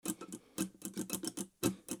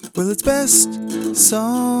Well, it's best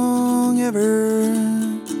song ever.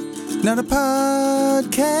 Not a podcast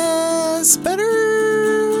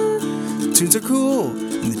better. Tunes are cool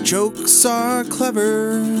and the jokes are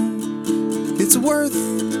clever. It's a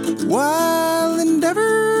worthwhile endeavor.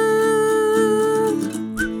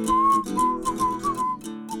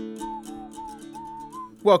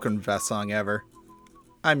 Welcome to Best Song Ever.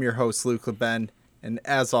 I'm your host, Luke LeBen, and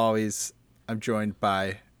as always, I'm joined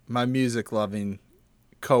by my music-loving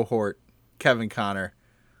cohort, Kevin Connor.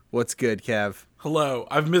 What's good, Kev? Hello.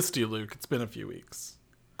 I've missed you, Luke. It's been a few weeks.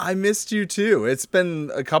 I missed you, too. It's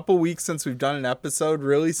been a couple weeks since we've done an episode,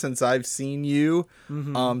 really, since I've seen you.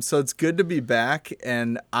 So it's good to be back,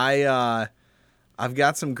 and I've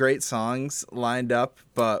got some great songs lined up,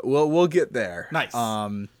 but we'll get there. Nice.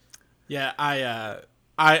 Yeah, I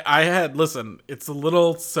had, listen, it's a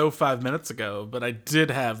little so 5 minutes ago, but I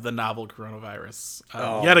did have the novel coronavirus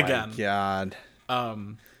yet again. Oh, my God.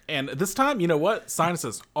 And this time, you know what?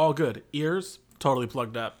 Sinuses, all good. Ears, totally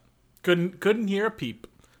plugged up. Couldn't hear a peep.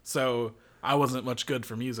 So I wasn't much good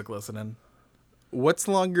for music listening. What's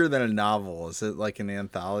longer than a novel? Is it like an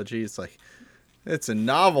anthology? It's a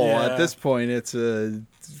novel at this point. It's a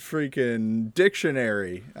freaking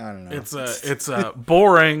dictionary. I don't know. It's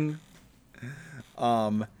boring.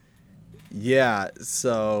 Yeah,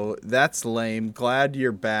 so that's lame. Glad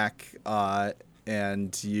you're back,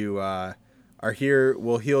 and you are here.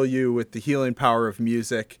 We'll heal you with the healing power of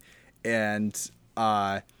music. And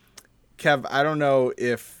Kev, I don't know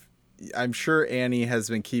if I'm sure Annie has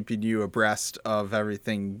been keeping you abreast of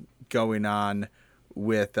everything going on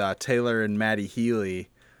with Taylor and Maddie Healy.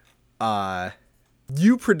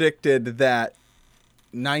 You predicted that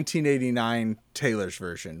 1989 Taylor's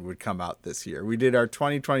version would come out this year. We did our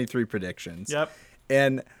 2023 predictions. Yep.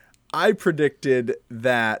 And I predicted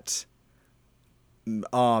that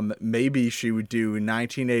maybe she would do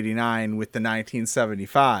 1989 with the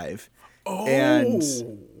 1975. Oh, and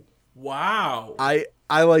wow. I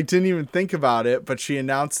didn't even think about it, but she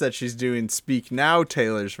announced that she's doing Speak Now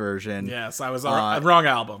Taylor's version. Yes, I was on wrong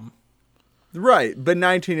album. Right, but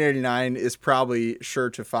 1989 is probably sure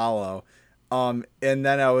to follow. And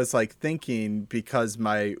then I was like thinking, because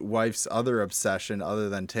my wife's other obsession other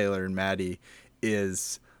than Taylor and Maddie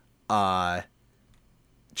is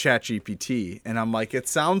ChatGPT. And I'm like, it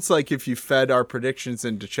sounds like if you fed our predictions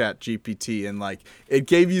into ChatGPT and like it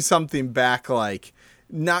gave you something back, like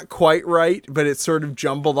not quite right, but it sort of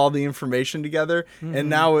jumbled all the information together. Mm-hmm. And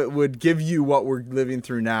now it would give you what we're living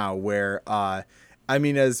through now, where, I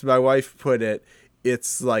mean, as my wife put it,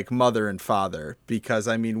 it's like mother and father, because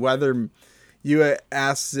I mean, whether you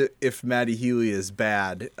asked if Maddie Healy is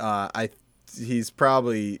bad, he's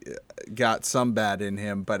probably got some bad in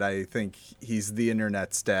him, but I think he's the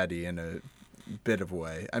internet's daddy in a bit of a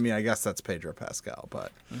way. I mean, I guess that's Pedro Pascal,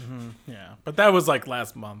 but yeah, but that was like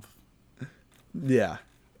last month. Yeah.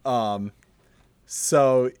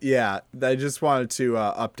 So yeah, I just wanted to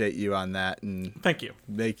update you on that, and thank you.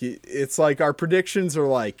 It's like our predictions are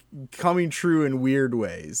like coming true in weird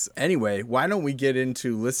ways. Anyway, why don't we get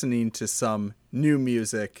into listening to some new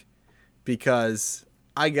music, because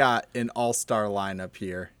I got an all-star lineup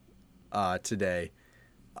here today.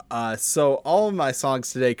 So all of my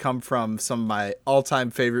songs today come from some of my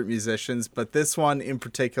all-time favorite musicians, but this one in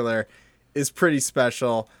particular is pretty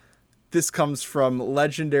special. This comes from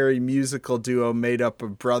legendary musical duo made up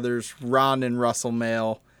of brothers Ron and Russell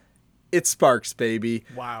Mael. It's Sparks, baby.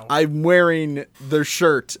 Wow. I'm wearing their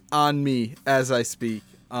shirt on me as I speak.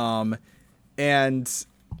 And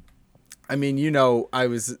I mean, you know, I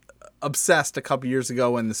was obsessed a couple years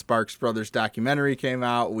ago when the Sparks Brothers documentary came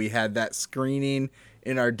out. We had that screening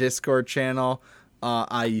in our Discord channel.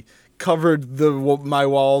 I covered my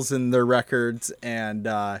walls in their records, and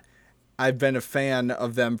I've been a fan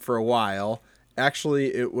of them for a while.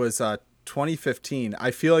 Actually, it was 2015.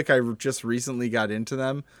 I feel like I just recently got into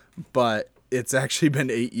them, but it's actually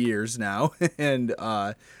been 8 years now. And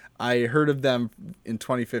I heard of them in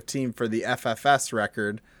 2015 for the FFS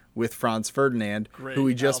record with Franz Ferdinand, who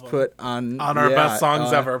we just put on our Best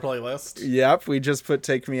Songs Ever playlist. Yep, we just put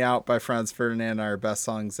Take Me Out by Franz Ferdinand on our Best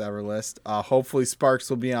Songs Ever list. Hopefully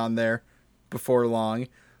Sparks will be on there before long.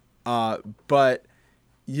 But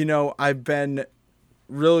you know, I've been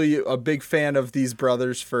really a big fan of these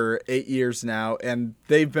brothers for 8 years now, and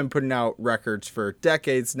they've been putting out records for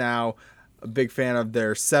decades now. A big fan of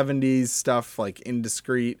their 70s stuff like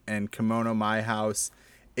Indiscreet and Kimono My House.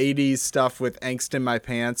 80s stuff with Angst in My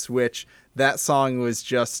Pants, which that song was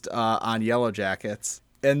just on Yellow Jackets.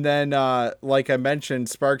 And then, like I mentioned,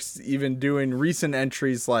 Sparks even doing recent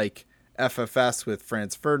entries like FFS with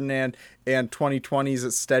Franz Ferdinand, and 2020's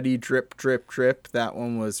A Steady Drip Drip Drip. That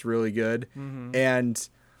one was really good. And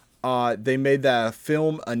they made the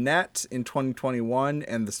film Annette in 2021,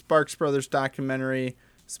 and the Sparks Brothers documentary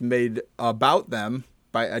is made about them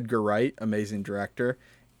by Edgar Wright, amazing director.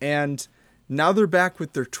 And now they're back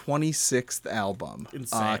with their 26th album.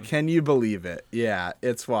 Insane. Can you believe it? Yeah,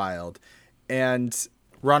 it's wild. And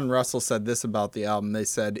Ron and Russell said this about the album. They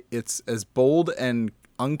said, it's as bold and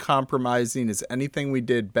uncompromising as anything we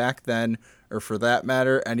did back then, or for that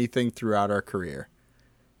matter, anything throughout our career.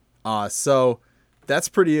 So that's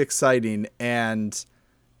pretty exciting. And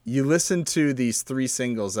you listen to these 3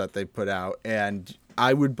 singles that they put out, and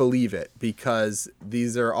I would believe it, because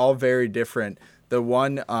these are all very different. The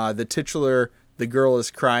one, the titular, The Girl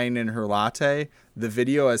Is Crying in Her Latte, the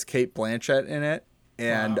video has Cate Blanchett in it,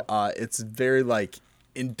 and it's very like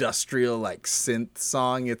industrial, like synth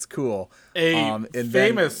song. It's cool.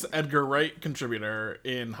 Famous Edgar Wright contributor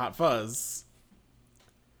in Hot Fuzz.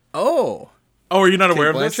 Oh, are you not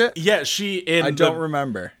aware Cate of Blanchett? this? Yeah, I don't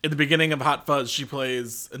remember. In the beginning of Hot Fuzz, she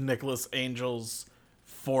plays Nicholas Angel's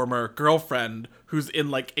former girlfriend, who's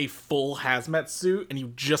in like a full hazmat suit, and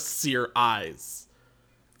you just see her eyes.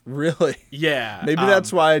 Really? Yeah. Maybe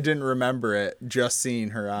that's why I didn't remember it, just seeing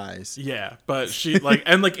her eyes. Yeah, but she like,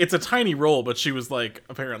 and like it's a tiny role, but she was like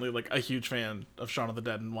apparently like a huge fan of Shaun of the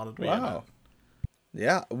Dead and wanted to be in it.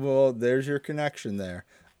 Yeah, well, there's your connection there.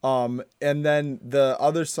 And then the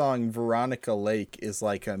other song, Veronica Lake, is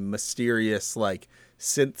like a mysterious like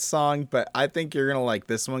synth song, but I think you're gonna like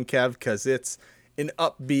this one, Kev, because it's an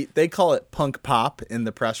upbeat. They call it punk pop in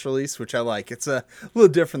the press release, which I like. It's a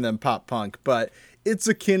little different than pop punk, but it's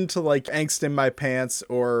akin to like Angst in My Pants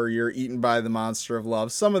or You're Eaten by the Monster of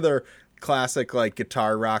Love. Some of their classic like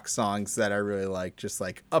guitar rock songs that I really like, just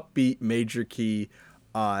like upbeat, major key.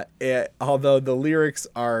 Although the lyrics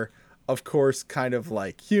are, of course, kind of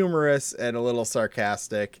like humorous and a little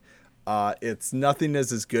sarcastic. It's nothing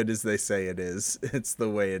is as good as they say it is. It's the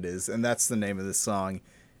way it is. And that's the name of the song,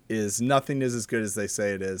 is Nothing Is As Good As They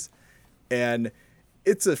Say It Is. And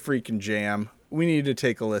it's a freaking jam. We need to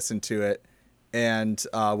take a listen to it, and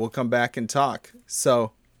we'll come back and talk.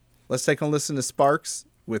 So let's take a listen to Sparks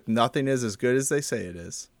with Nothing Is As Good As They Say It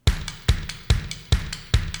Is.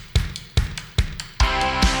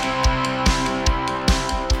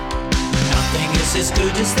 As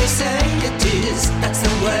good as they say it is, that's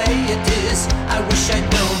the way it is. I wish I'd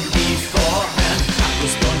known beforehand. I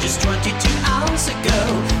was born just 22 hours ago,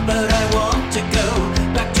 but I want to go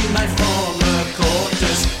back to my former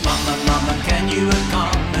quarters. Mama, mama, can you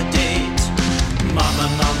accommodate? Mama,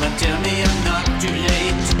 mama, tell me I'm not too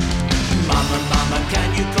late. Mama, mama,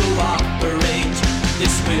 can you cooperate?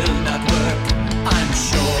 This will not work, I'm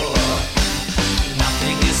sure.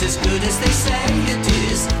 Nothing is as good as they say it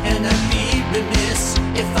is, and I'd be remiss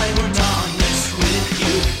if I weren't honest with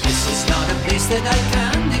you. This is not a place that I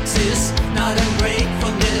can exist, not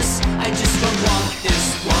ungratefulness. I just don't want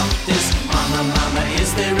this. Mama, mama,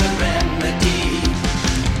 is there a remedy?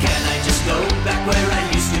 Can I just go back where I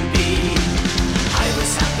used to be? I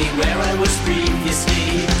was happy where I was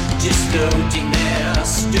previously, just floating there,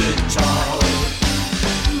 stood tall.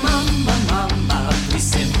 Mama, mama,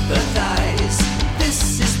 please sympathize.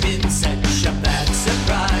 This has been such a bad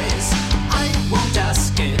surprise. I won't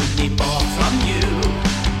ask any more from you.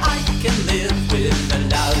 I can live with a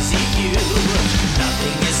lousy view.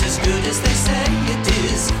 Nothing is as good as they say it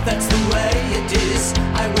is. That's the way it is.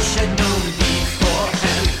 I wish I'd known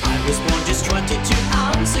beforehand. I was born just 22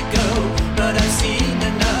 hours ago, but I've seen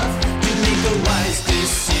enough to make a wise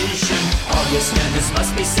decision. All your standards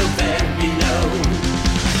must be so very low.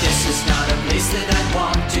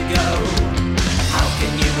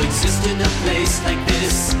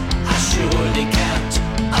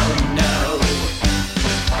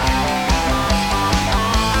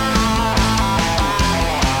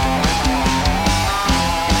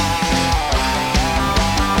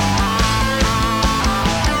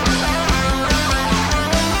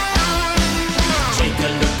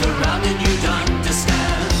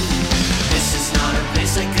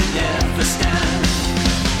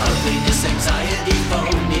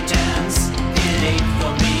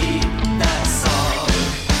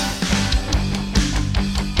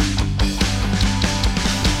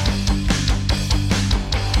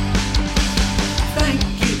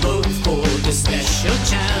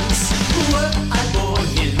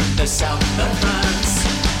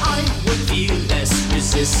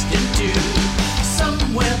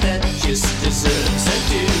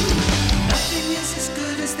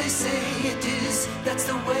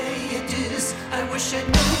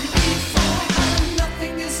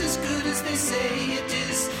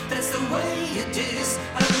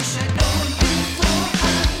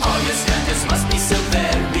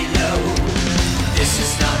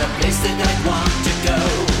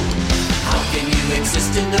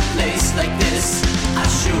 exist in a place like this. I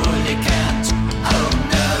surely can't. Oh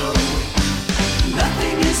no.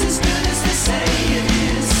 Nothing is as good as they say it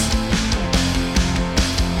is.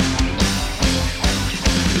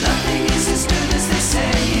 Nothing is as good as they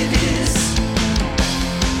say it is.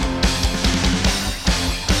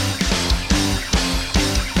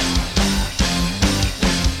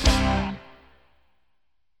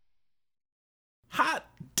 Hot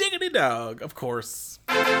diggity dog, of course.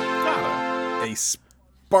 Gotta. A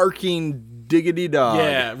sparking diggity dog.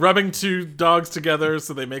 Yeah, rubbing two dogs together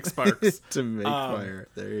so they make sparks. To make fire.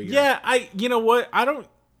 There you go. Yeah, you know what?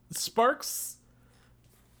 Sparks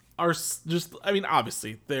are just, I mean,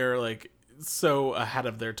 obviously, they're like so ahead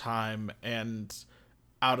of their time and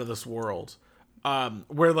out of this world.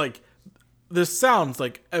 Where like, this sounds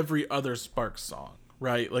like every other Sparks song,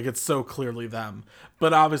 right? Like, it's so clearly them.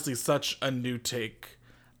 But obviously, such a new take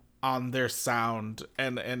on their sound.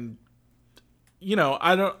 And you know,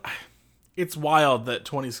 it's wild that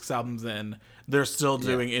 26 albums in, they're still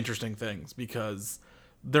doing interesting things because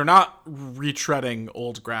they're not retreading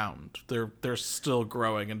old ground. They're still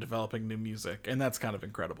growing and developing new music, and that's kind of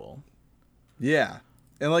incredible. Yeah.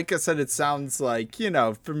 And like I said, it sounds like, you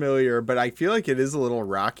know, familiar, but I feel like it is a little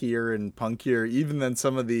rockier and punkier, even than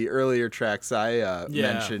some of the earlier tracks I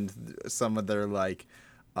mentioned, some of their like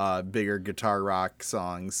bigger guitar rock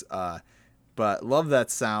songs. But love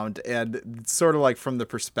that sound, and it's sort of like from the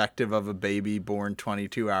perspective of a baby born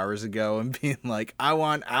 22 hours ago and being like, I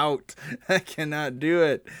want out. I cannot do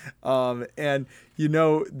it. And, you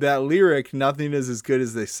know, that lyric, nothing is as good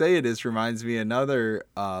as they say it is, reminds me another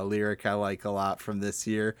lyric I like a lot from this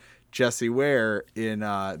year. Jessie Ware in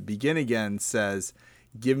Begin Again says,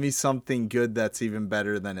 give me something good that's even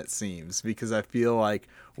better than it seems. Because I feel like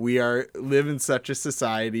we live in such a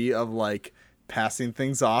society of like, passing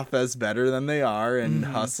things off as better than they are and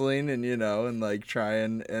hustling and, you know, and like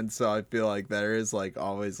trying. And so I feel like there is like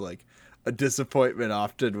always like a disappointment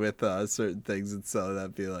often with certain things. And so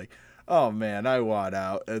that'd be like, oh man, I want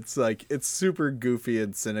out. It's like, it's super goofy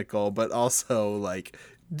and cynical, but also like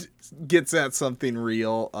gets at something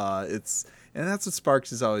real. And that's what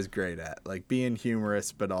Sparks is always great at, like being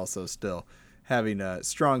humorous, but also still having a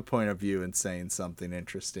strong point of view and saying something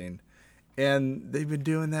interesting. And they've been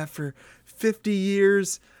doing that for 50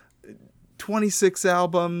 years, 26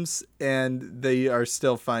 albums, and they are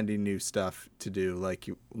still finding new stuff to do, like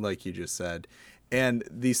you just said. And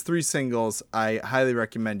these 3 singles, I highly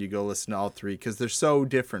recommend you go listen to all 3 because they're so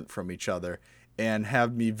different from each other and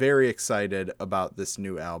have me very excited about this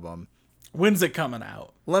new album. When's it coming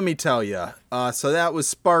out? Let me tell you. So that was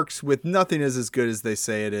Sparks with Nothing Is As Good As They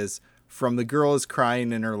Say It Is from The Girl Is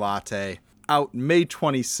Crying in Her Latte, out May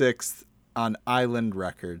 26th. On Island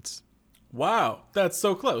Records. Wow, that's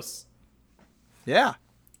so close. Yeah.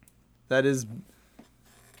 That is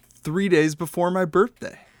 3 days before my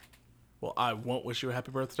birthday. Well, I won't wish you a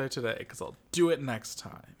happy birthday today because I'll do it next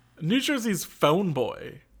time. New Jersey's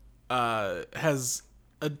Phoneboy has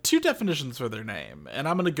 2 definitions for their name, and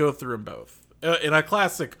I'm going to go through them both in a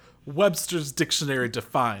classic Webster's Dictionary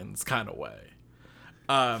defines kind of way.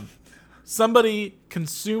 Somebody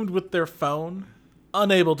consumed with their phone,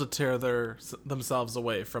 unable to tear themselves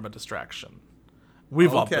away from a distraction.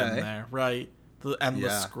 We've all been there, right? The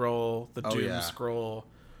endless scroll, the doom scroll,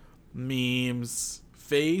 memes,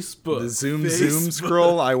 Facebook. The zoom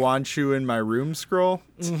scroll, I want you in my room scroll.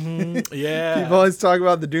 Yeah. People always talk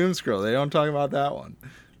about the doom scroll. They don't talk about that one.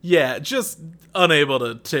 Yeah, just unable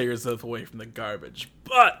to tear yourself away from the garbage.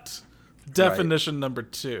 But definition number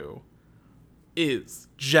 2 is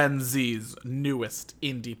Gen Z's newest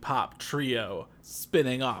indie pop trio,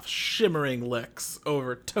 spinning off shimmering licks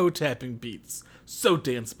over toe-tapping beats so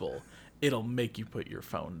danceable it'll make you put your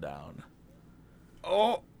phone down.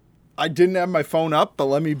 Oh, I didn't have my phone up, but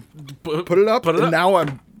let me put it up, and now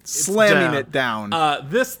I'm slamming it down.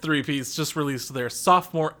 This 3-piece just released their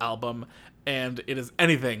sophomore album, and it is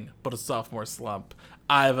anything but a sophomore slump.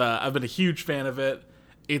 I've been a huge fan of it.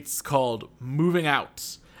 It's called Moving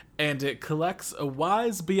Out, and it collects a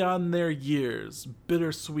wise beyond their years,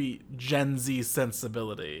 bittersweet Gen Z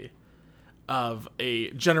sensibility of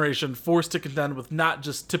a generation forced to contend with not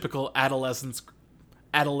just typical adolescent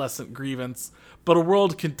grievance, but a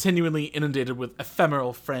world continually inundated with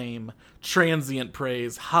ephemeral fame, transient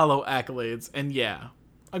praise, hollow accolades, and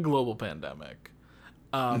a global pandemic.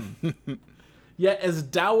 Yet as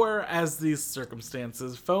dour as these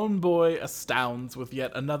circumstances, Phoneboy astounds with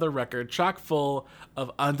yet another record chock full of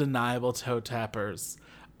undeniable toe tappers.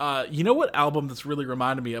 You know what album this really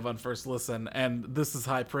reminded me of on first listen, and this is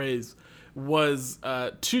high praise, was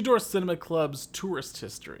Two Door Cinema Club's Tourist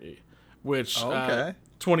History, which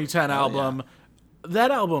 2010 album,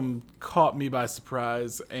 that album caught me by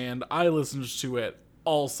surprise, and I listened to it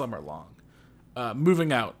all summer long.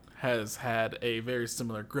 Moving Out has had a very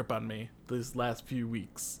similar grip on me these last few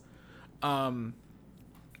weeks.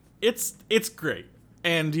 It's great.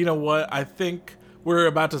 And you know what? I think we're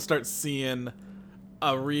about to start seeing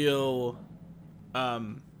a real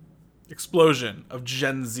explosion of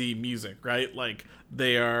Gen Z music, right? Like,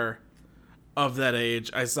 they are of that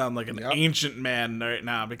age. I sound like an ancient man right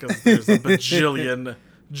now because there's a bajillion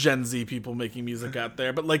Gen Z people making music out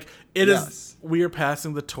there. But, like, it is, we are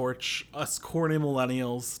passing the torch, us corny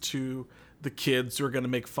millennials, to the kids who are going to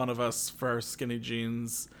make fun of us for our skinny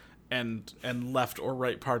jeans and left or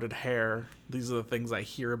right parted hair. These are the things I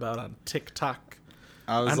hear about on TikTok.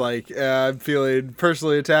 I'm feeling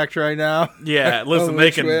personally attacked right now. Yeah, listen,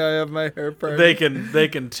 they can. Way I have my hair parted. They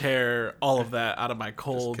can tear all of that out of my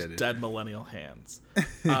cold, dead millennial hands.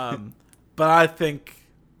 But I think,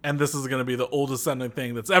 and this is going to be the oldest sounding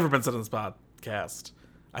thing that's ever been said on this podcast,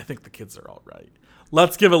 I think the kids are all right.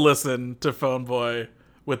 Let's give a listen to Phoneboy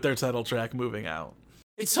with their title track, Moving Out.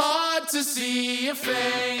 It's hard to see your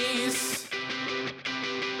face.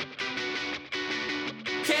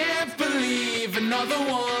 Can't believe another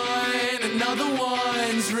one's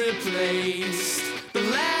replaced. The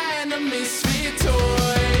land of misfit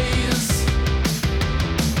toys.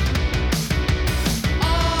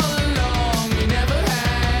 All along we never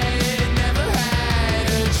had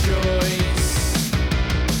a choice.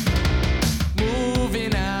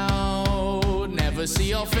 Moving out, never see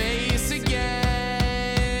your face again.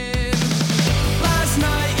 Last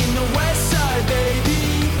night in the West Side,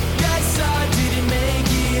 baby. Guess I didn't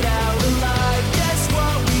make it out alive. Guess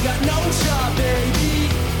what? We got no shot, baby.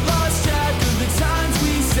 Lost track of the times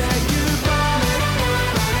we said goodbye.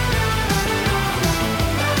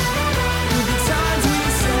 Of the times we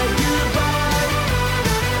said goodbye.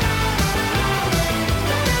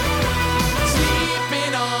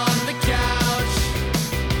 Sleeping on the couch.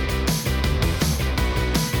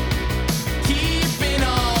 Keeping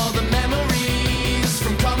all the memories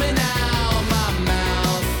from coming out my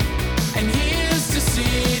mouth. And here's to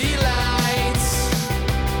city lights.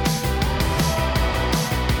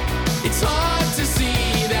 It's hard to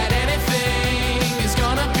see that anything is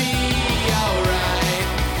gonna be alright.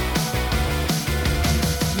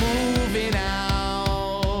 Moving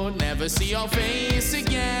out, never see your face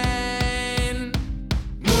again.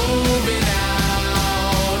 Moving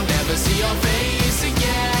out, never see your face again.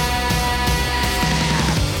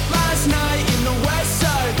 Last night in the West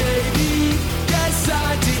Side, baby. Guess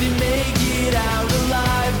I didn't make it out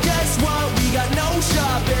alive. Guess what? We got no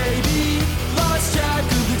shot, baby. Lost track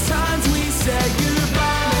of the times we said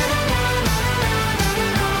goodbye.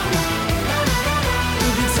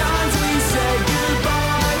 Of the times we said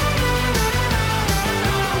goodbye.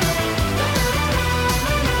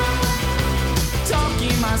 Talk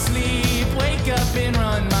in my sleep, wake up and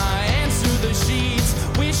run my hands through the sheets.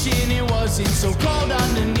 Wishing it wasn't so cold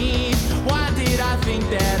underneath. Why did I think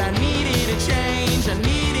that I needed a change? I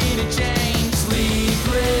needed a change.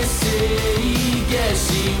 Sleepless city,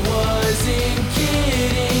 guess she wasn't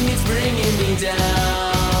kidding. It's bringing me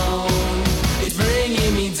down. It's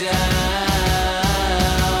bringing me down.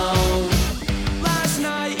 Last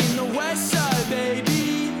night in the West Side,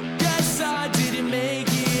 baby. Guess I didn't make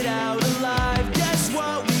it out alive. Guess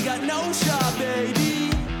what? We got no shot, baby.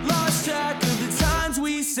 Lost track of the times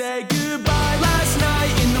we said goodbye. Last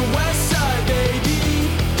night in the West Side, baby.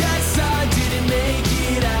 Guess I didn't make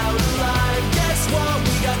it out alive. Guess what?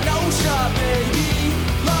 We got no shot, baby.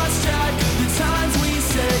 Lost track of the times we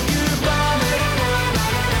said goodbye.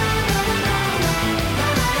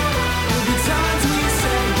 Of the times we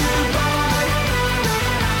said goodbye.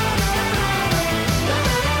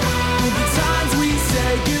 Of the times we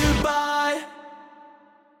said goodbye.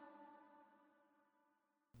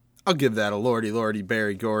 I'll give that a lordy,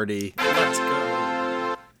 Barry Gordy. Let's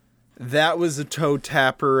go. That was a toe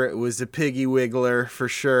tapper. It was a piggy wiggler for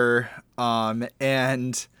sure.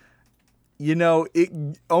 And you know, it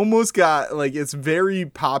almost got like, it's very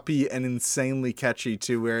poppy and insanely catchy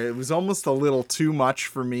too, where it was almost a little too much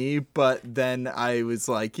for me. But then I was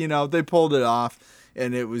like, you know, they pulled it off,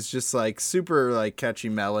 and it was just like super like catchy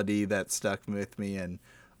melody that stuck with me. And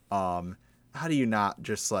how do you not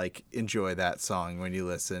just like enjoy that song when you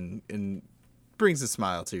listen, and brings a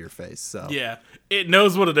smile to your face? So Yeah, it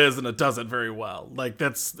knows what it is and it does it very well. Like,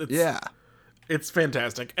 it's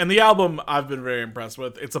fantastic. And the album I've been very impressed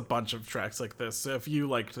with. It's a bunch of tracks like this. So if you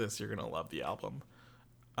liked this, you're gonna love the album.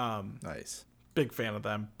 Nice. Big fan of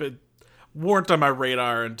them, but weren't on my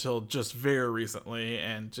radar until just very recently,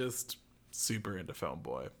 and just super into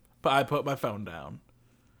Phoneboy. But I put my phone down.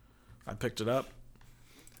 I picked it up.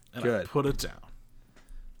 And Good. I put it down.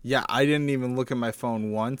 Yeah, I didn't even look at my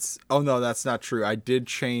phone once. Oh, no, that's not true. I did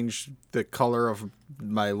change the color of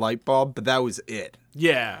my light bulb, but that was it.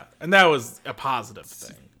 Yeah, and that was a positive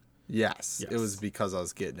thing. Yes. It was because I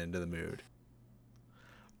was getting into the mood.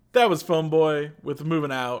 That was Phoneboy with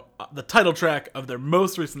Moving Out, the title track of their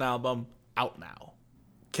most recent album, Out Now.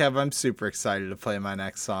 Kev, I'm super excited to play my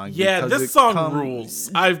next song. Yeah, this song rules.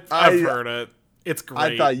 I've heard it. It's great.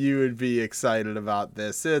 I thought you would be excited about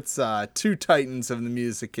this. It's two titans of the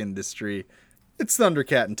music industry. It's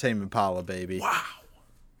Thundercat and Tame Impala, baby. Wow.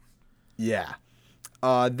 Yeah.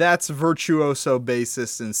 That's virtuoso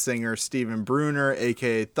bassist and singer Stephen Bruner,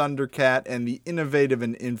 a.k.a. Thundercat, and the innovative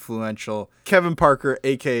and influential Kevin Parker,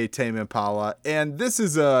 a.k.a. Tame Impala. And this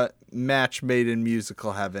is a match made in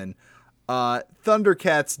musical heaven.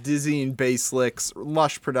 Thundercat's dizzying bass licks,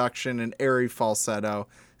 lush production, and airy falsetto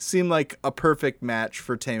seem like a perfect match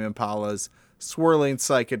for Tame Impala's swirling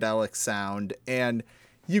psychedelic sound. And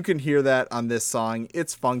you can hear that on this song.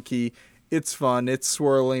 It's funky. It's fun, it's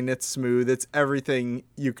swirling, it's smooth, it's everything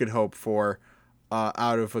you could hope for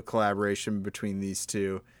out of a collaboration between these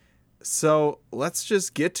two. So let's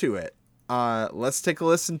just get to it. Let's take a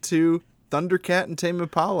listen to Thundercat and Tame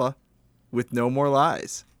Impala with No More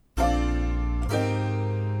Lies.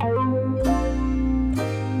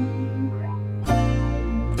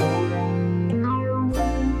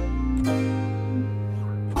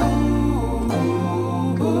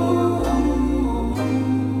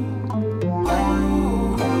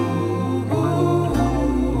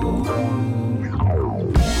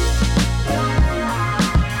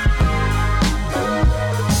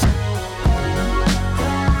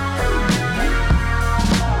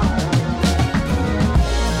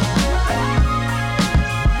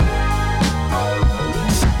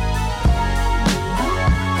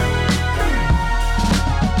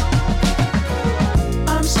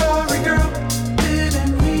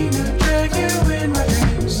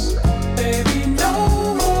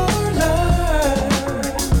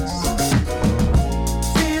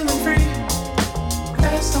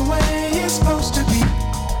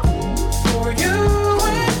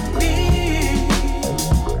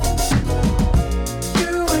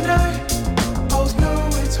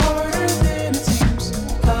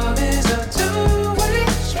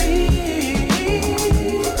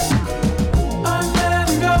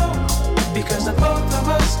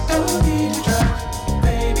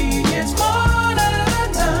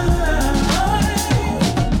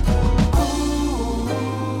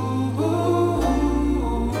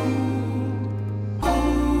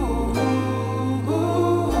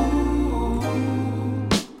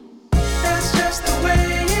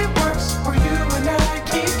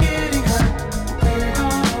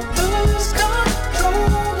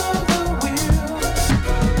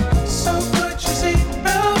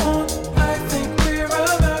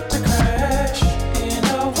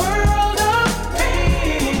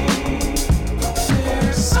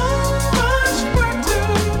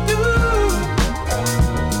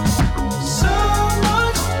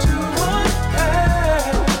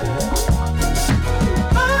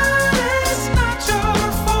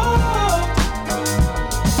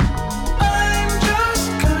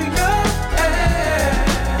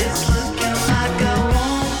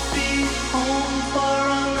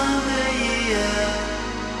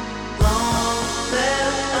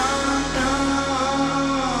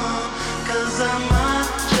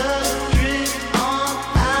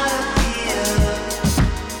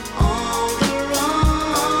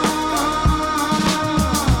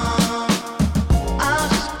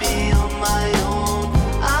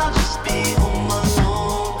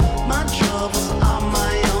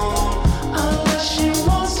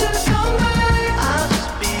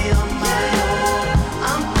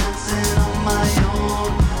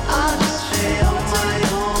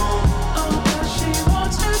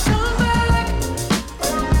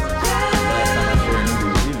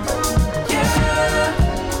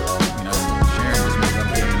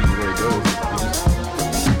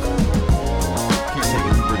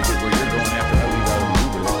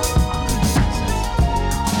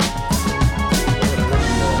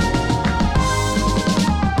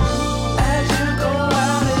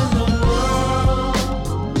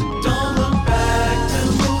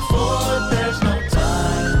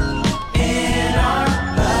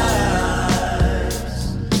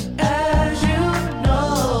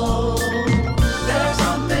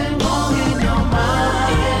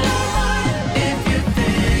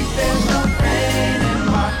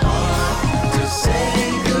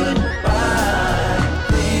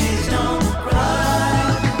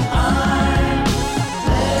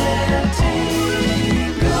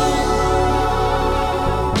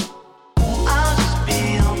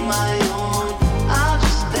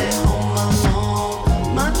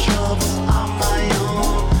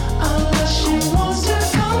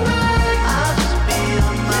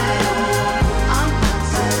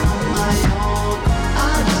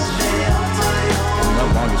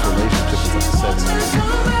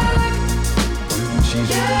 she was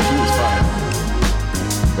fine.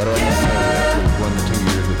 Why do I just know after 1 to 2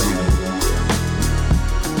 years with anything?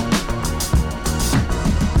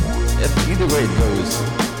 Either way it goes.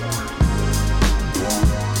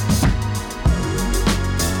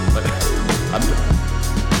 But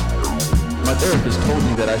my therapist told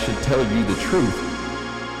me that I should tell you the truth,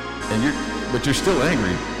 but you're still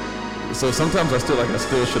angry. So sometimes I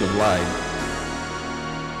still should have lied.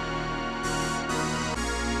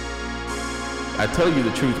 I tell you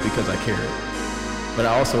the truth because I care, but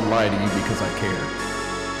I also lie to you because I care.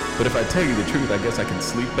 But if I tell you the truth, I guess I can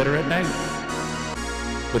sleep better at night.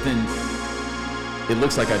 But then it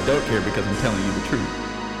looks like I don't care because I'm telling you the truth.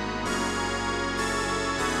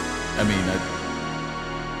 I mean,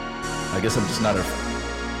 I guess I'm just not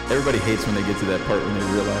everybody hates when they get to that part when they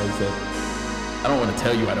realize that I don't want to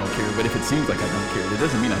tell you I don't care, but if it seems like I don't care, it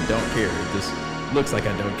doesn't mean I don't care. It just looks like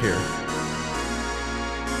I don't care.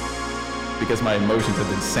 Because my emotions have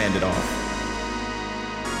been sanded off.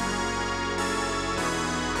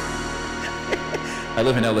 I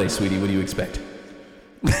live in LA, sweetie. What do you expect?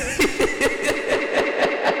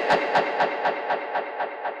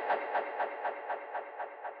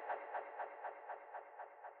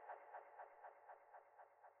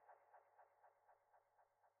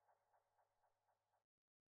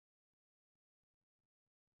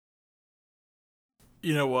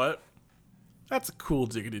 You know what? That's a cool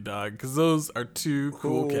diggity dog, because those are two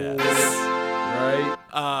cool cats. Right?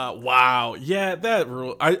 Wow. Yeah, that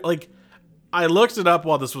rule. I looked it up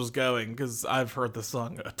while this was going, because I've heard the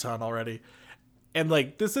song a ton already. And,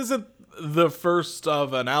 this isn't the first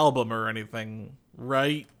of an album or anything,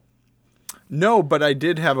 right? No, but I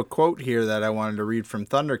did have a quote here that I wanted to read from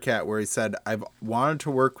Thundercat, where he said, "I've wanted to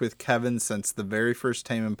work with Kevin since the very first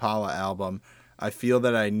Tame Impala album. I feel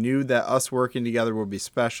that I knew that us working together would be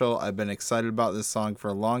special. I've been excited about this song for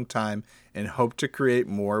a long time and hope to create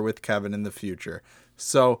more with Kevin in the future."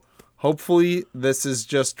 So hopefully this is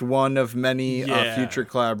just one of many future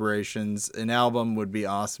collaborations. An album would be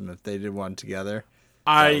awesome if they did one together.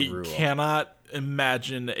 I cannot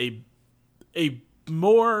imagine a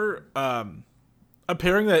more a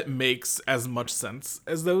pairing that makes as much sense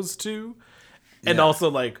as those two, and also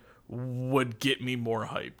would get me more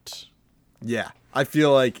hyped. Yeah, I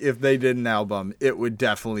feel like if they did an album, it would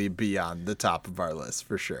definitely be on the top of our list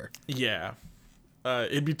for sure. Yeah.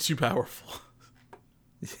 It'd be too powerful.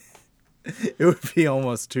 It would be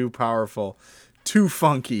almost too powerful, too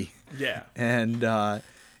funky. Yeah. And, I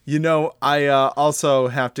also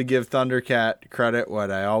have to give Thundercat credit,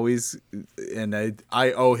 I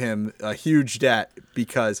owe him a huge debt,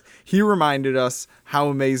 because he reminded us how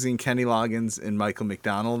amazing Kenny Loggins and Michael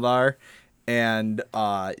McDonald are. And,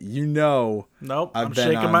 nope, I'm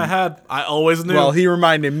shaking my head. I always knew. Well, he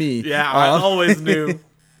reminded me. Yeah, I always knew.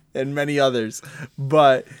 And many others.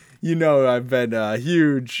 But, I've been on a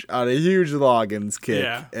huge Loggins kick.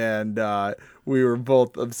 Yeah. And we were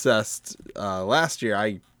both obsessed. Last year,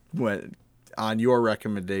 I went, on your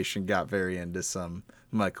recommendation, got very into some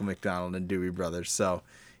Michael McDonald and Doobie Brothers. So,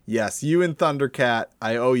 yes, you and Thundercat,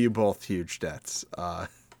 I owe you both huge debts.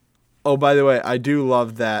 Oh, by the way, I do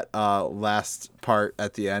love that last part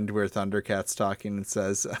at the end where Thundercat's talking and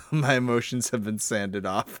says, "My emotions have been sanded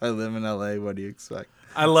off. I live in LA. What do you expect?"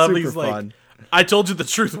 I love Super these fun. I told you the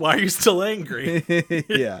truth. Why are you still angry?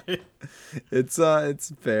 Yeah, it's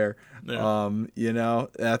fair. Yeah.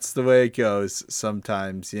 That's the way it goes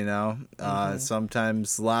sometimes.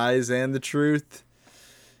 Sometimes lies and the truth.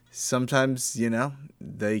 Sometimes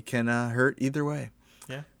they can hurt either way.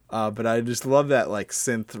 But I just love that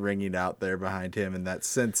synth ringing out there behind him, and that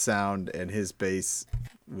synth sound and his bass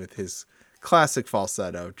with his classic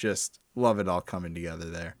falsetto. Just love it all coming together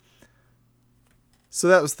there. So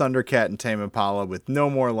that was Thundercat and Tame Impala with No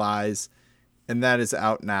More Lies, and that is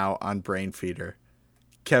out now on Brain Feeder.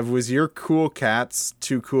 Kev, was your Cool Cats,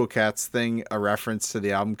 Two Cool Cats thing a reference to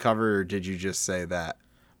the album cover, or did you just say that?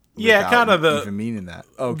 Yeah, kind of even meaning that.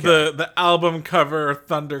 Okay. The album cover,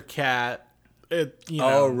 Thundercat.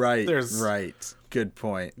 Right. Right. Good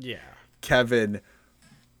point. Yeah. Kevin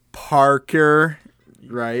Parker,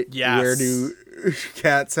 right? Yes. Where do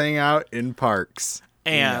cats hang out? In parks.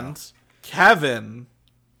 And Kevin,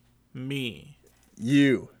 me.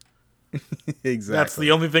 You. Exactly. That's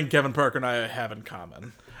the only thing Kevin Parker and I have in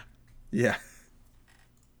common. Yeah.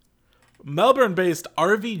 Melbourne-based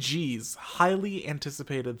RVG's highly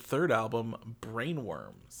anticipated third album,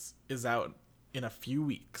 Brainworms, is out in a few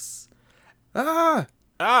weeks. And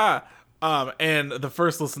the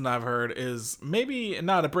first listen I've heard is maybe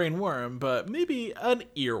not a brain worm, but maybe an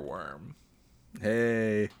earworm.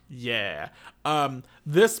 Hey. Yeah.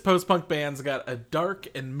 This post-punk band's got a dark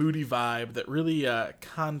and moody vibe that really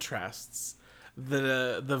contrasts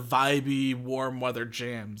the vibey, warm weather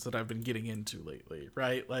jams that I've been getting into lately,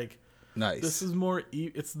 right? Like, Nice. this is more,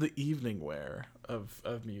 it's the evening wear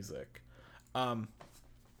of music.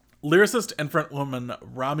 Lyricist and frontwoman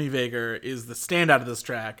Rami Vager is the standout of this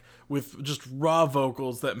track, with just raw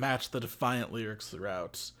vocals that match the defiant lyrics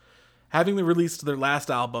throughout. Having released their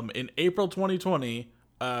last album in April 2020,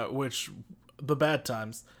 which, the bad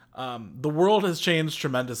times, the world has changed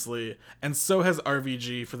tremendously, and so has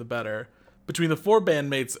RVG for the better. Between the four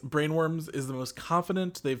bandmates, Brainworms is the most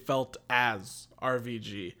confident they've felt as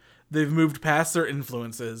RVG. They've moved past their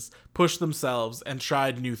influences, pushed themselves, and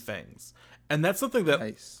tried new things. And that's something that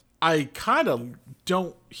Nice. I kind of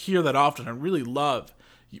don't hear that often. I really love.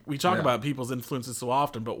 We talk about people's influences so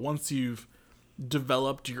often, but once you've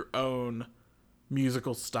developed your own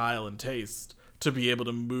musical style and taste to be able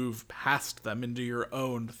to move past them into your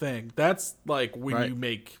own thing, that's like when you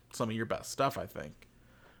make some of your best stuff, I think.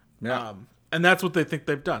 Yeah. And that's what they think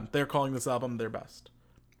they've done. They're calling this album their best.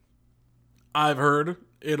 I've heard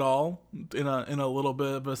it all in a little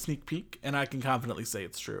bit of a sneak peek, and I can confidently say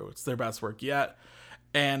it's true. It's their best work yet.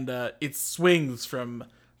 And it swings from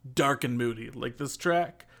dark and moody, like this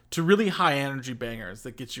track, to really high energy bangers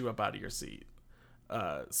that get you up out of your seat.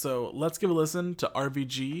 So let's give a listen to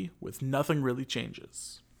RVG with Nothing Really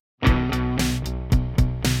Changes.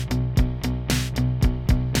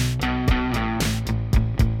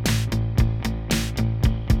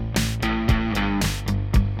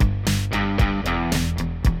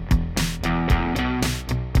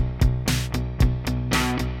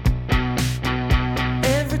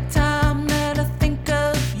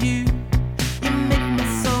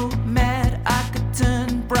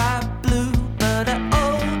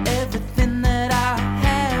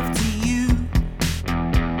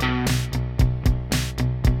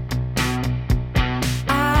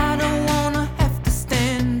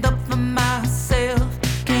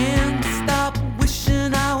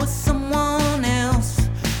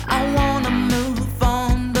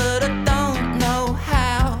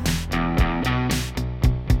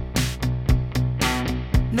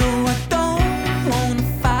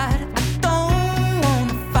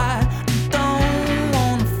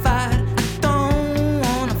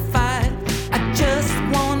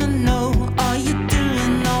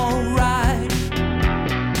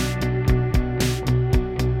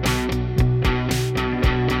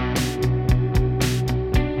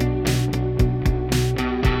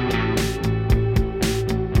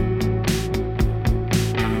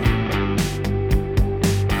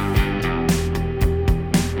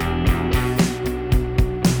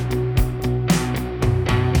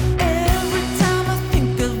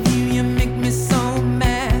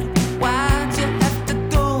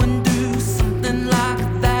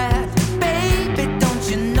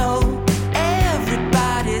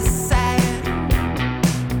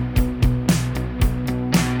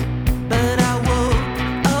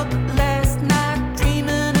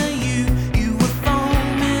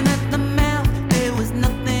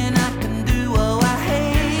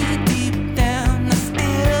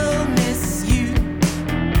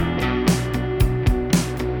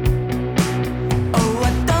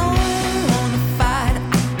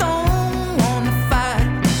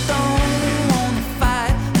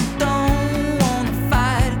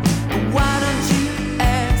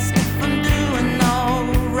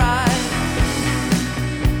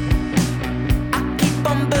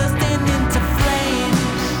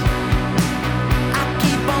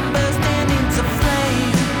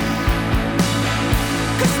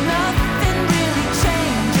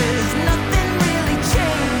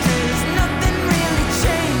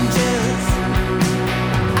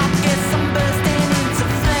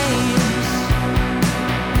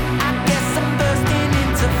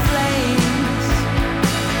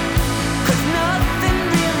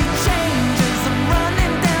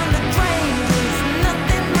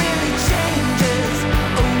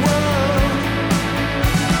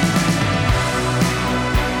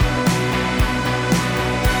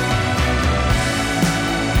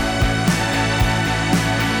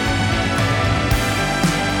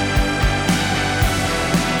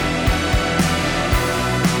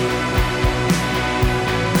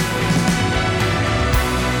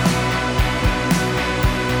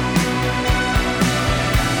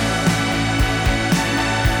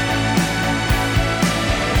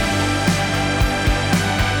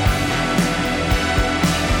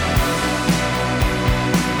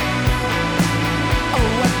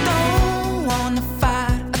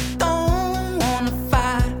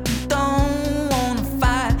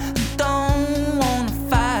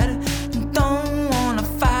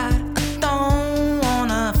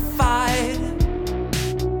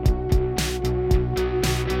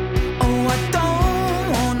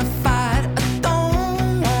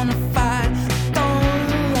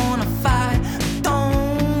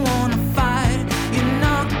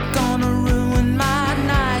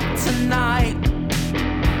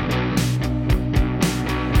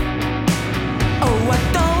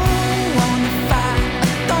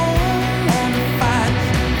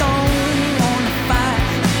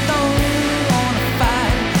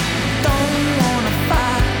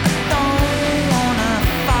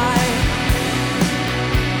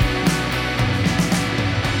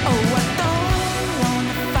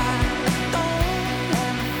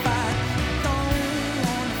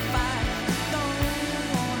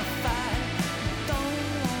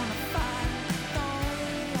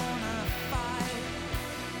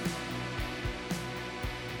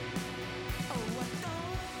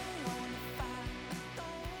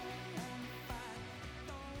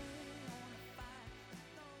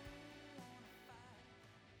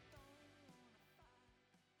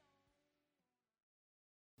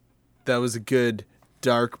 That was a good,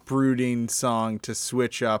 dark, brooding song to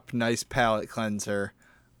switch up. Nice palate cleanser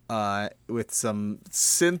with some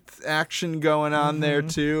synth action going on there,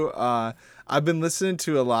 too. I've been listening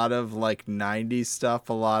to a lot of, like, 90s stuff,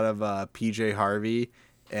 a lot of PJ Harvey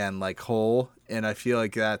and, like, Hole, and I feel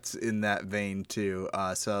like that's in that vein, too.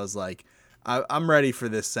 So I was like, I'm ready for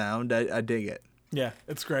this sound. I dig it. Yeah,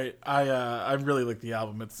 it's great. I really like the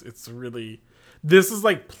album. It's really... This is,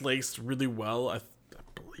 like, placed really well. I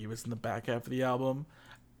believe it's in the back half of the album.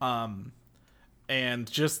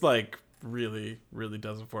 And just, like, really, really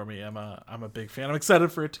does it for me. I'm a big fan. I'm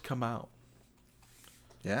excited for it to come out.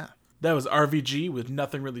 Yeah. That was RVG with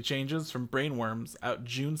Nothing Really Changes from Brainworms, out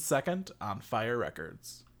June 2nd on Fire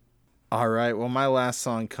Records. All right. Well, my last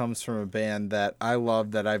song comes from a band that I love,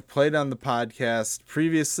 that I've played on the podcast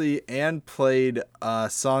previously and played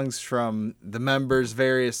songs from the members'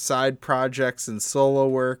 various side projects and solo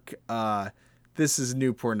work. This is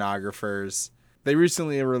New Pornographers. They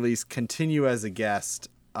recently released Continue as a Guest.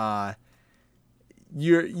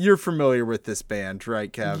 You're familiar with this band,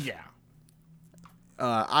 right, Kev? Yeah.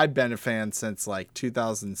 I've been a fan since like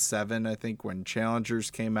 2007, I think, when Challengers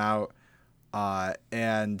came out,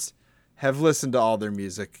 and have listened to all their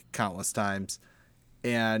music countless times.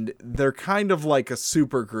 And they're kind of like a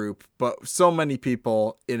super group, but so many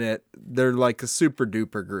people in it, they're like a super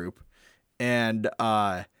duper group. And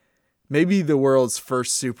maybe the world's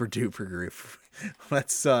first super duper group.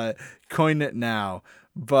 Let's coin it now.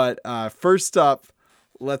 But first up,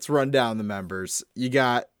 let's run down the members. You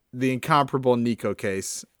got the incomparable Nico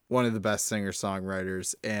Case, one of the best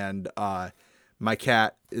singer-songwriters, and my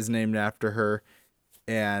cat is named after her,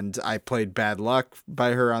 and I played Bad Luck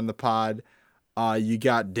by her on the pod. You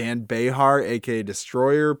got Dan Behar, aka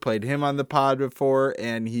Destroyer, played him on the pod before,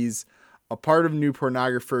 and he's a part of New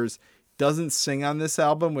Pornographers. Doesn't sing on this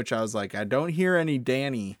album, which I was like, I don't hear any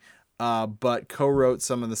Danny, but co-wrote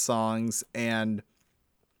some of the songs. And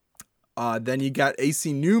then you got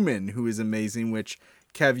AC Newman, who is amazing, which,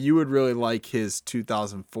 Kev, you would really like his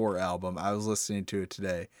 2004 album. I was listening to it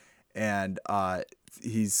today, and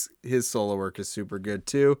his solo work is super good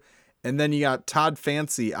too. And then you got Todd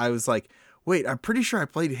Fancy. I was like, wait, I'm pretty sure I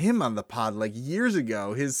played him on the pod like years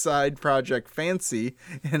ago, his side project Fancy,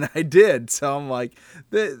 and I did. So I'm like,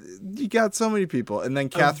 you got so many people. And then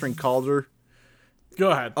Catherine Calder.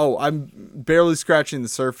 Go ahead. Oh, I'm barely scratching the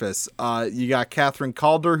surface. You got Catherine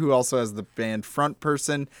Calder, who also has the band Front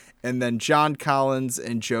Person, and then John Collins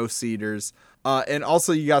and Joe Cedars. And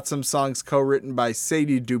also you got some songs co-written by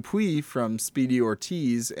Sadie Dupuis from Speedy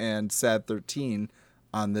Ortiz and Sad 13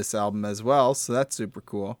 on this album as well. So that's super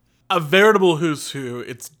cool. A veritable who's who.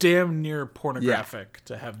 It's damn near pornographic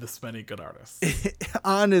to have this many good artists.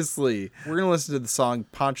 Honestly, we're going to listen to the song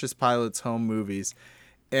Pontius Pilate's Home Movies.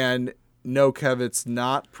 And no, Kev, it's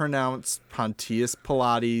not pronounced Pontius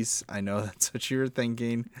Pilates. I know that's what you were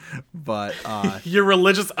thinking, but your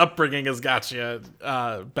religious upbringing has got you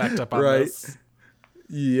backed up on this.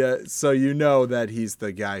 Yeah, so you know that he's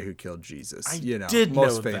the guy who killed Jesus.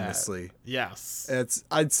 Most famously. That. Yes,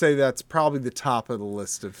 I'd say that's probably the top of the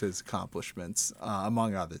list of his accomplishments,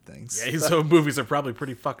 among other things. Yeah, his own movies are probably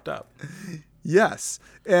pretty fucked up. Yes,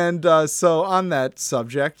 and so on that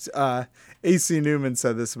subject, AC Newman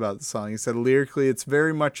said this about the song. He said, lyrically, it's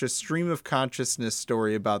very much a stream of consciousness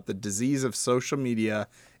story about the disease of social media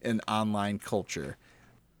and online culture.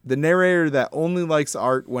 The narrator that only likes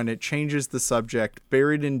art when it changes the subject,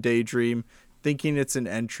 buried in daydream, thinking it's an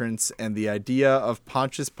entrance, and the idea of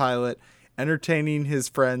Pontius Pilate entertaining his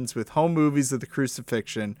friends with home movies of the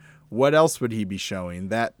crucifixion. What else would he be showing?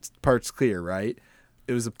 That part's clear, right?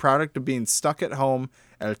 It was a product of being stuck at home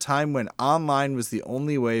at a time when online was the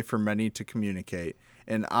only way for many to communicate.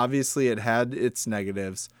 And obviously it had its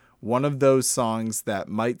negatives. One of those songs that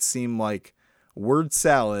might seem like word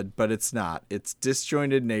salad, but it's not. Its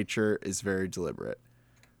disjointed nature is very deliberate.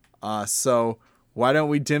 So why don't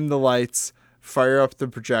we dim the lights, fire up the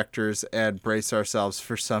projectors, and brace ourselves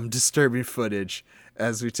for some disturbing footage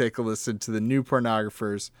as we take a listen to the New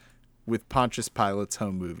Pornographers with Pontius Pilate's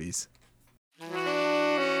Home Movies.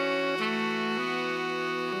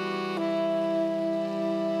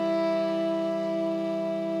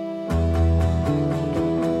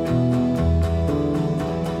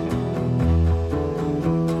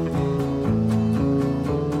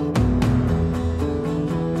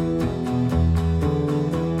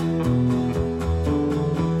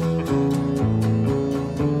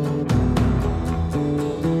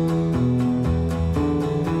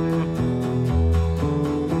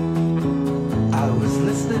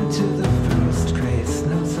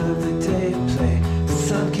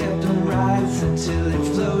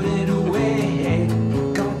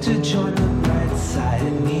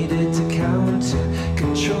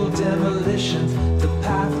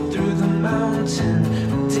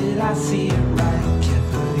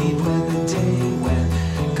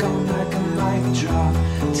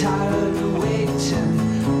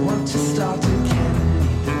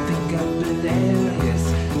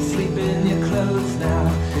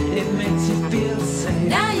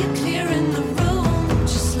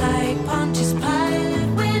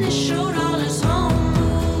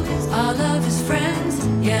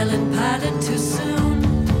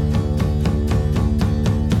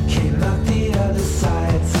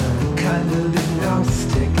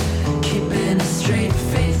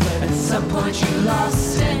 what you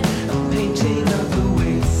lost in a painting of the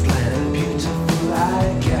wasteland. Beautiful,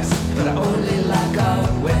 I guess, but I only like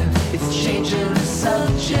art when it's changing the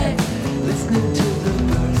subject. Listening to the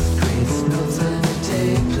birth grades, notes of the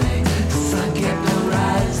day play. The sun kept on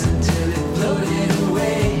rising till it floated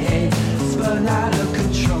away. Spun out of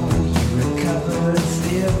control, you recover and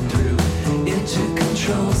steer through. Into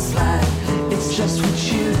control slide, it's just what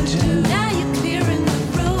you do. Now you're clearing the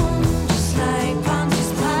room, just like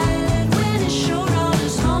Pontius Pilate when he showed all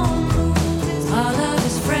his home rules. All of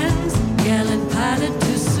his friends yelling Pilate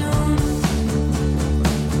too soon.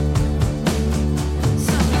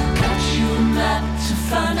 So Got you a map to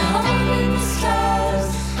find a home in the stars.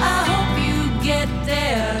 I hope you get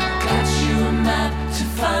there. Got you a map to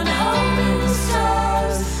find a home in the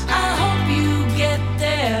stars. I hope you get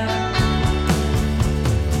there.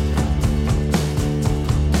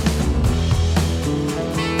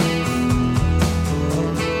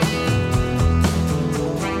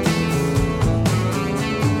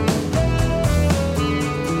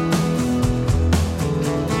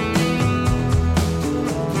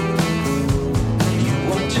 You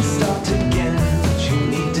want to start again, but you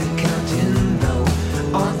need to count in low.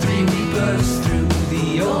 On three we burst through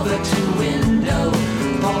the Overton window.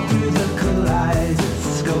 Fall through the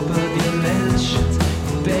kaleidoscope of your mentions.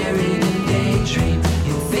 Buried in daydream,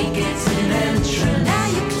 you think it's an entrance. Now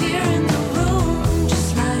you're clearing the room,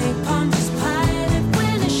 just like Pontius Pilate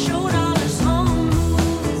when he showed all his home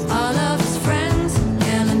rules. All of his friends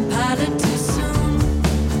yelling Pilate too soon.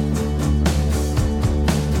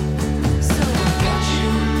 So Got you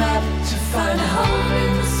a map to find a home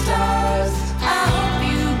in the stars. I hope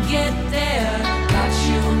you get there. Got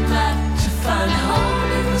you a map to find a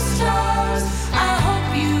home in the stars. I hope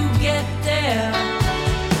you get there.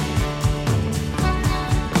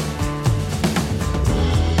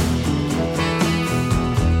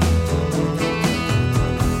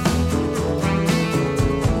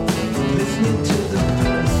 Listening to the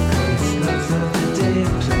birth grades, notes of the day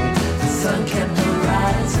play. The sun kept on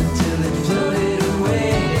rising till it floated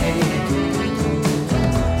away.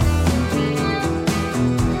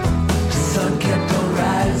 The sun kept on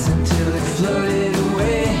rising till it floated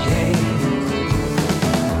away.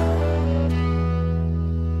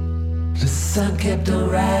 The sun kept on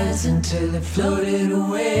rising till it floated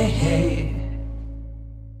away.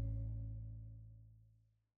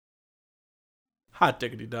 Hot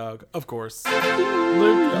diggity dog, of course.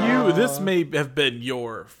 Luke, this may have been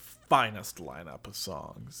your finest lineup of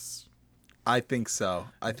songs. I think so.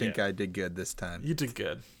 I think Yeah. I did good this time. You did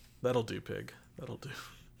good. That'll do, pig. That'll do.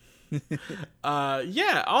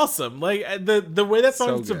 Yeah, awesome. Like the way that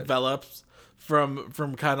song So good. develops from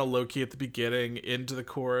kind of low key at the beginning into the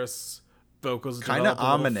chorus, vocals Kinda develop a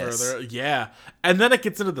little ominous. further. Yeah, and then it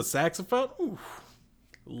gets into the saxophone. Ooh,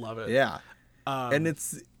 love it. Yeah. And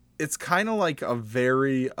it's kind of like a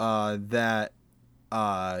very that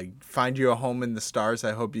find you a home in the stars,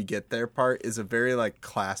 I hope you get there part is a very like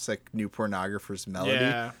classic New Pornographers melody.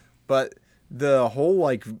 Yeah. But the whole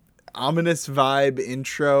like ominous vibe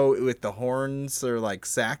intro with the horns or like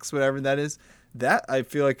sax, whatever that is, that I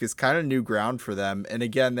feel like is kind of new ground for them. And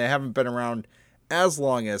again, they haven't been around as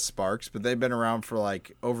long as Sparks, but they've been around for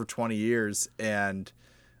like over 20 years. And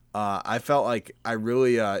I felt like I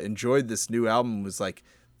really enjoyed this new album. Was like,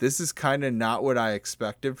 this is kind of not what I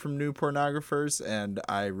expected from New Pornographers, and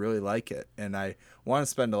I really like it. And I want to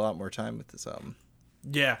spend a lot more time with this album.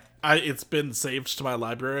 Yeah, it's been saved to my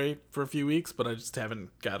library for a few weeks, but I just haven't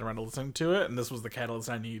gotten around to listening to it, and this was the catalyst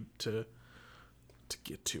I need to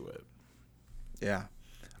get to it. Yeah.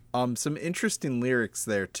 Some interesting lyrics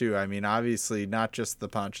there too. I mean, obviously not just the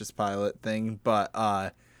Pontius Pilate thing, but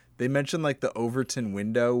they mentioned like the Overton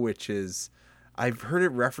window, which is, I've heard it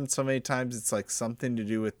referenced so many times. It's like something to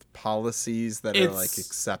do with policies that are like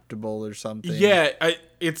acceptable or something. Yeah,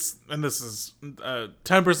 and this is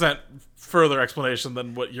 10% further explanation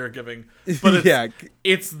than what you're giving, but it's, Yeah.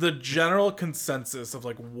 it's the general consensus of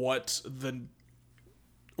like what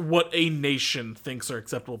a nation thinks are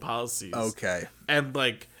acceptable policies. Okay. And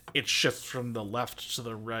like it shifts from the left to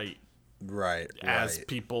the right Right. as right.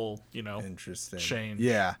 people, Interesting. change.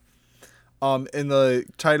 Yeah. And the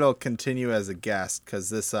title Continue as a Guest, because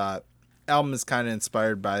this album is kind of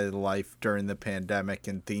inspired by life during the pandemic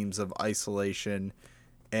and themes of isolation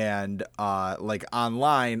and like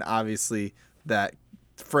online, obviously that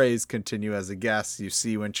phrase continue as a guest you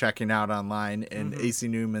see when checking out online. And AC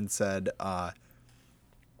Newman said,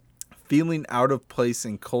 feeling out of place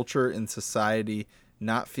in culture and society,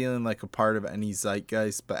 not feeling like a part of any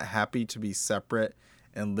zeitgeist, but happy to be separate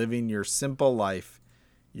and living your simple life,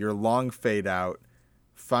 your long fade out,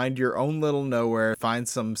 find your own little nowhere, find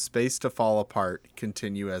some space to fall apart,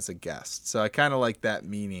 continue as a guest. So I kind of like that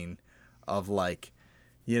meaning of like,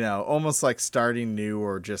 you know, almost like starting new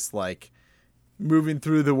or just like moving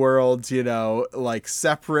through the world, you know, like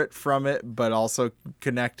separate from it, but also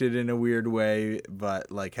connected in a weird way,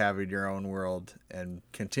 but like having your own world and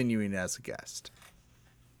continuing as a guest.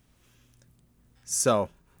 So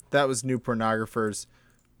that was New Pornographers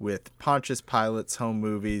with Pontius Pilate's Home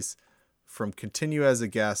Movies from Continue as a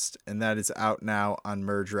Guest, and that is out now on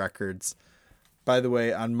Merge Records. By the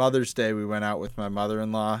way, on Mother's Day, we went out with my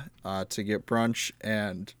mother-in-law to get brunch,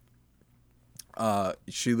 and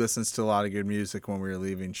she listens to a lot of good music. When we were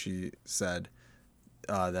leaving, she said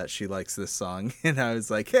that she likes this song, and I was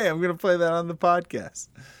like, hey, I'm going to play that on the podcast.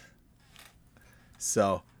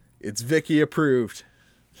 So it's Vicky approved.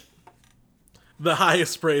 The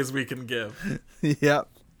highest praise we can give. Yep.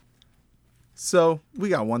 So we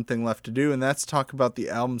got one thing left to do, and that's talk about the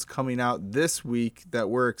albums coming out this week that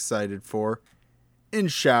we're excited for. In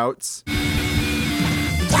shouts,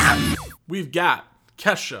 We've got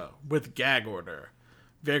Kesha with Gag Order.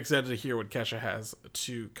 Very excited to hear what Kesha has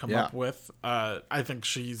to come up with. I think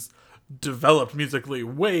she's developed musically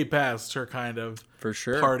way past her kind of for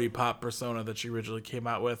sure party pop persona that she originally came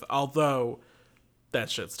out with, although that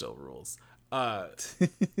shit still rules.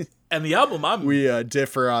 And the album we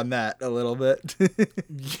differ on that a little bit.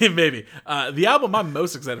 maybe the album I'm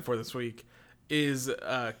most excited for this week is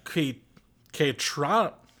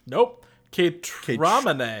K-Tramine,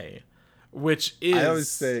 which is, I always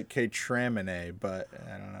say K-Tramine, but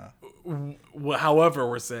I don't know. However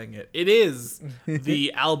we're saying it. It is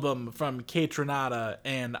the album from K-Tranada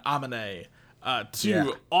and Amine,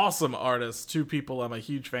 two awesome artists, two people I'm a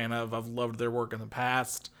huge fan of. I've loved their work in the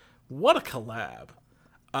past. What a collab.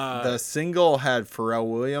 The single had Pharrell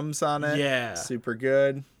Williams on it. Yeah. Super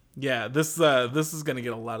good. Yeah, this is going to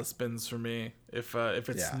get a lot of spins for me if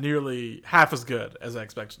it's nearly half as good as I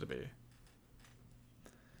expect it to be.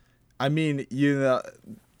 I mean, you know,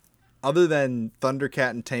 other than Thundercat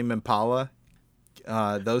and Tame Impala,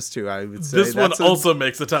 those two, I would say. This one also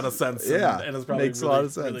makes a ton of sense. And is probably makes a lot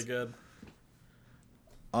of sense. Really good.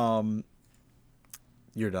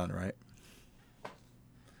 You're done, right?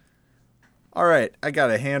 All right, I got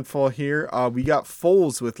a handful here. We got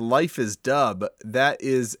Foles with Life is Dub. That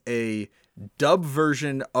is a dub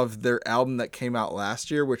version of their album that came out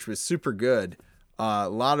last year, which was super good. A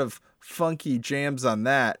lot of funky jams on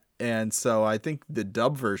that. And so I think the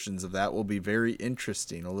dub versions of that will be very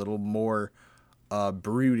interesting, a little more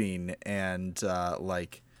brooding and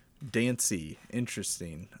like dancey,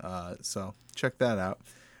 interesting. So check that out.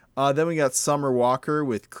 Then we got Summer Walker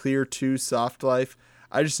with Clear 2 Soft Life.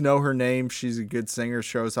 I just know her name. She's a good singer,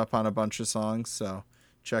 shows up on a bunch of songs, so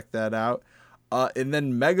check that out. And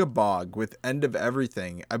then Megabog with End of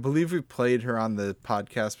Everything. I believe we played her on the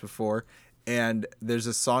podcast before, and there's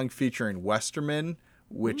a song featuring Westerman,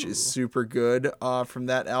 which is super good from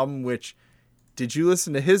that album, which, did you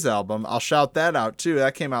listen to his album? I'll shout that out, too.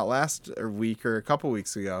 That came out last week or a couple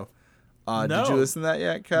weeks ago. No. Did you listen to that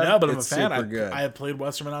yet, Kev? No, but I'm it's a fan. super good. I had played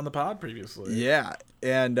Westerman on the pod previously. Yeah,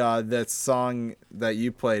 and that song that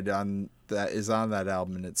you played on that is on that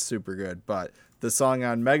album, and it's super good. But the song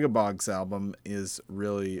on Megabog's album is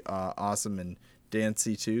really awesome and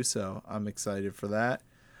dancey too, so I'm excited for that.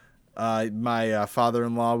 My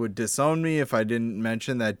father-in-law would disown me if I didn't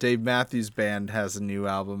mention that Dave Matthews Band has a new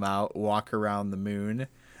album out, Walk Around the Moon.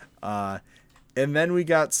 And then we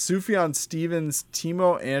got Sufjan Stevens,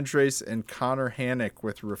 Timo Andres, and Connor Hannock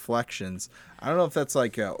with Reflections. I don't know if that's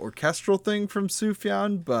like an orchestral thing from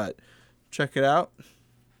Sufjan, but check it out.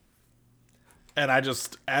 And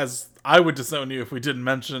as I would disown you if we didn't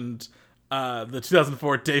mention the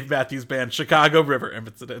 2004 Dave Matthews Band Chicago River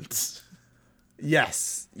Incident.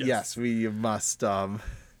 Yes, we must.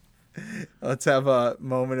 Let's have a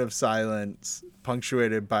moment of silence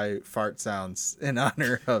punctuated by fart sounds in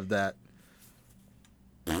honor of that.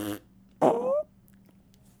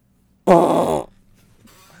 All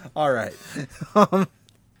right.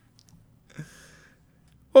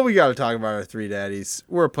 Well, we got to talk about our three daddies.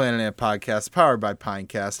 We're a Planet Ant podcast powered by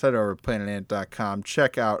Pinecast. Head over to planetant.com.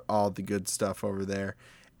 Check out all the good stuff over there.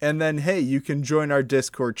 And then, hey, you can join our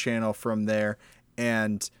Discord channel from there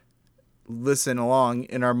and listen along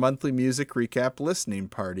in our monthly music recap listening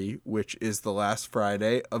party, which is the last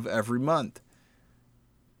Friday of every month.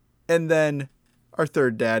 And then our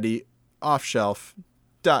third daddy,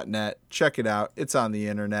 offshelf.net. Check it out. It's on the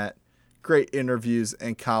internet. Great interviews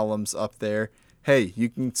and columns up there. Hey, you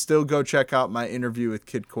can still go check out my interview with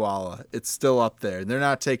Kid Koala. It's still up there. They're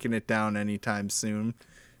not taking it down anytime soon.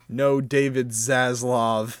 No David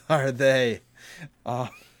Zaslav, are they?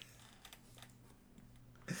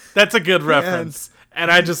 That's a good reference. And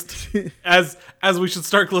I just, as we should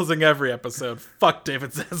start closing every episode, fuck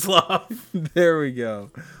David Zaslav. There we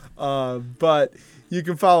go. But you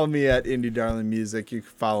can follow me at Indie Darling Music. You can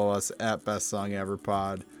follow us at Best Song Ever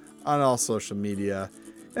Pod on all social media.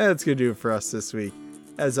 And that's going to do it for us this week.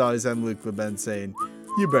 As always, I'm Luke LeBen saying,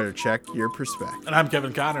 you better check your perspective. And I'm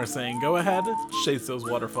Kevin Connor saying, go ahead, chase those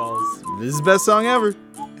waterfalls. This is Best Song Ever.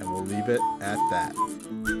 And we'll leave it at that.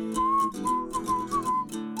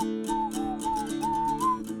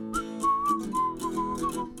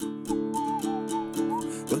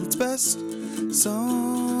 Well, it's best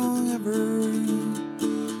song ever.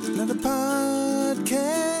 Not a podcast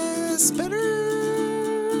better.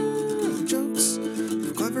 The jokes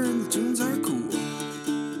are clever and the tunes are cool.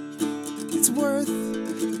 It's worth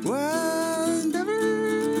while endeavor.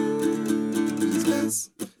 It's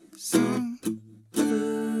best song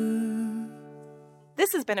ever.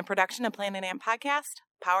 This has been a production of Planet Amp Podcast,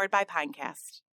 powered by Pinecast.